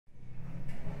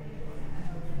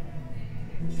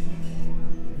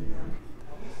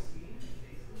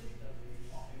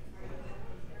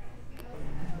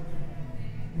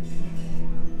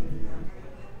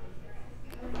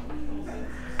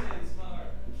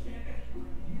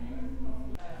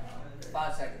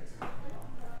5 seconds.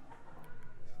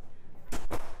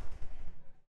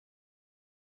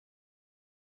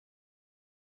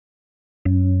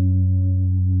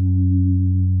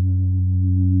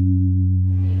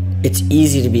 It's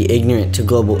easy to be ignorant to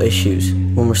global issues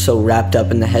when we're so wrapped up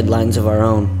in the headlines of our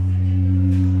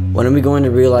own. When are we going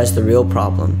to realize the real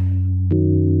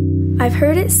problem? I've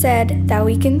heard it said that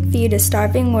we can feed a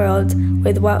starving world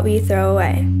with what we throw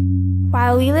away.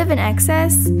 While we live in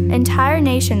excess, entire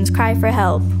nations cry for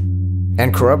help.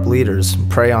 And corrupt leaders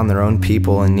prey on their own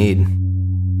people in need.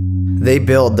 They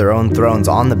build their own thrones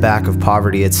on the back of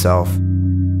poverty itself.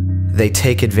 They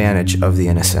take advantage of the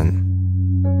innocent.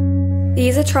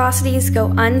 These atrocities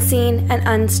go unseen and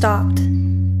unstopped.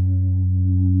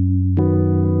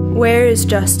 Where is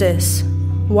justice?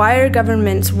 Why are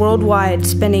governments worldwide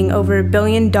spending over $1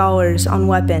 billion on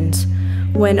weapons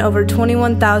when over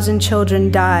 21,000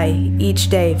 children die each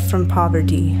day from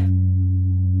poverty?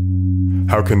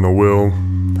 How can the will,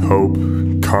 hope,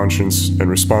 conscience, and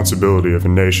responsibility of a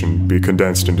nation be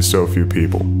condensed into so few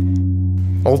people?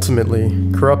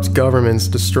 Ultimately, corrupt governments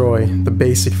destroy the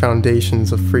basic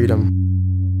foundations of freedom.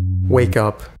 Wake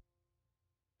up.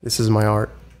 This is my art.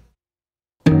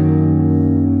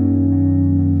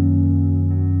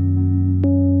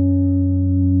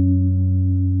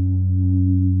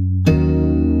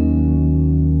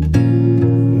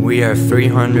 We are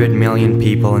 300 million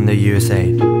people in the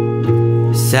USA,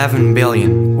 7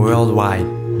 billion worldwide,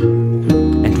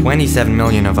 and 27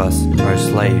 million of us are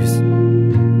slaves.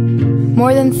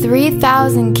 More than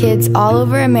 3,000 kids all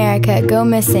over America go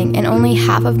missing and only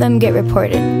half of them get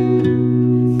reported.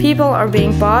 People are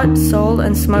being bought, sold,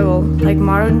 and smuggled like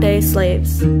modern-day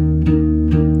slaves.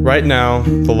 Right now,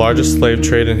 the largest slave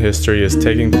trade in history is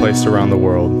taking place around the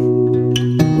world.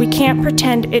 We can't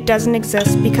pretend it doesn't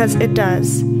exist because it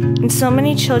does, and so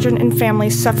many children and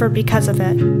families suffer because of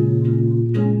it.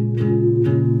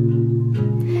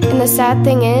 And the sad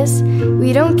thing is,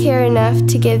 we don't care enough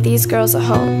to give these girls a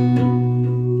home.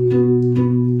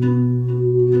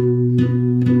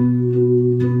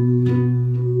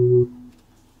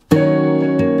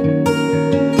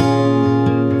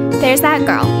 There's that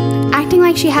girl, acting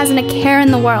like she hasn't a care in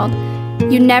the world.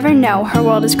 You never know her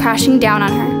world is crashing down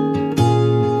on her.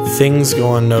 Things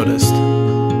go unnoticed.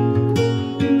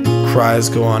 Cries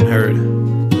go unheard.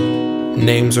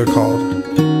 Names are called.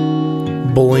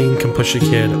 Bullying can push a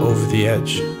kid over the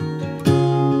edge.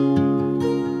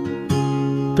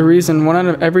 The reason 1 out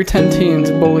of every 10 teens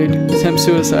bullied attempt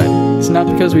suicide is not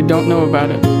because we don't know about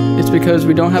it. It's because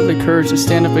we don't have the courage to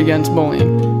stand up against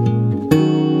bullying.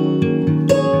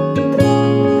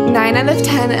 9 out of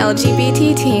 10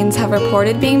 LGBT teens have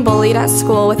reported being bullied at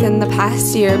school within the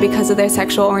past year because of their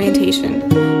sexual orientation.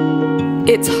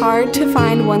 It's hard to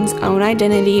find one's own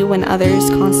identity when others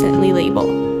constantly label.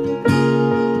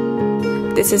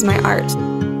 This is my art.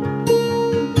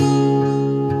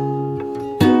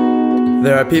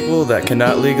 There are people that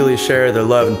cannot legally share their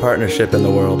love and partnership in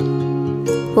the world.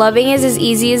 Loving is as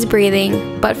easy as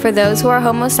breathing, but for those who are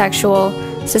homosexual,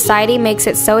 society makes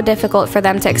it so difficult for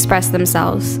them to express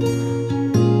themselves.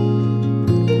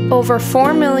 Over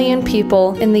 4 million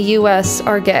people in the US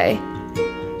are gay.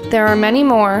 There are many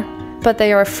more, but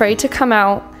they are afraid to come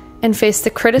out and face the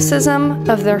criticism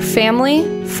of their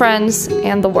family, friends,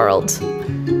 and the world.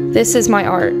 This is my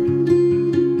art.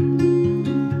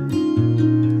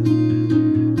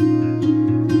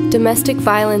 Domestic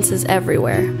violence is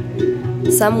everywhere.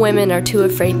 Some women are too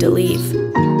afraid to leave.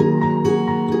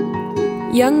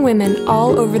 Young women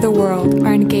all over the world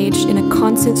are engaged in a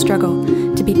constant struggle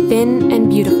to be thin and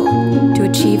beautiful, to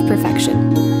achieve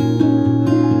perfection.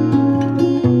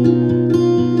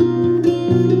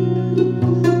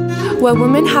 What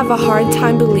women have a hard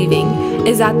time believing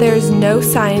is that there is no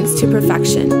science to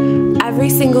perfection. Every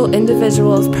single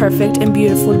individual is perfect and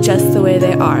beautiful just the way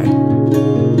they are.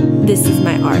 This is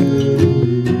my art.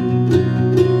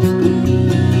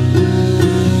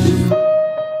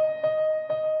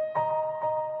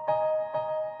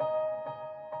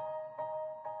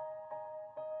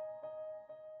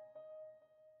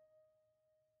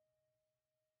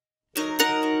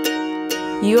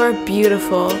 You are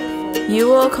beautiful. You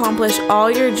will accomplish all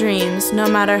your dreams no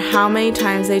matter how many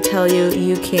times they tell you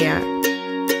you can't.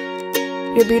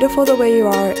 You're beautiful the way you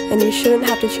are, and you shouldn't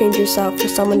have to change yourself for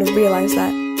someone to realize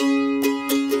that.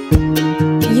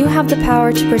 You have the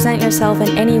power to present yourself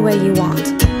in any way you want.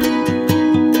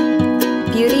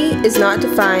 Beauty is not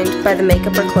defined by the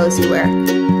makeup or clothes you wear.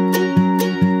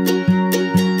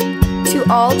 To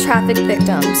all traffic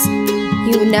victims,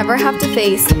 you never have to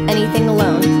face anything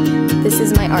alone. This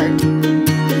is my art.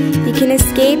 Be can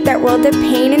escape that world of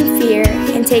pain and fear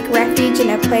and take refuge in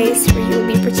a place where you will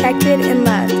be protected and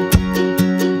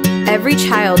loved. Every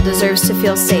child deserves to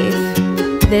feel safe.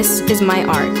 This is my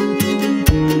art.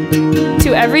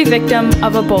 To every victim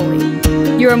of a bully,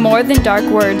 you are more than dark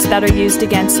words that are used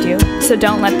against you, so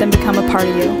don't let them become a part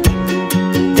of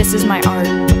you. This is my art.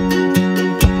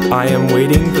 I am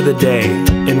waiting for the day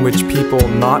in which people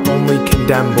not only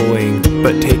condemn bullying,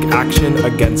 but take action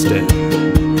against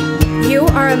it. You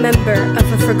are a member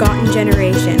of a forgotten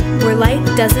generation where light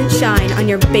doesn't shine on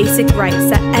your basic rights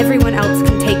that everyone else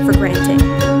can take for granted.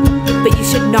 But you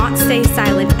should not stay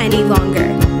silent any longer.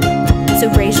 So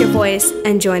raise your voice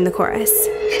and join the chorus.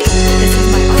 This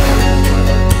is my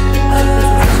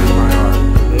art.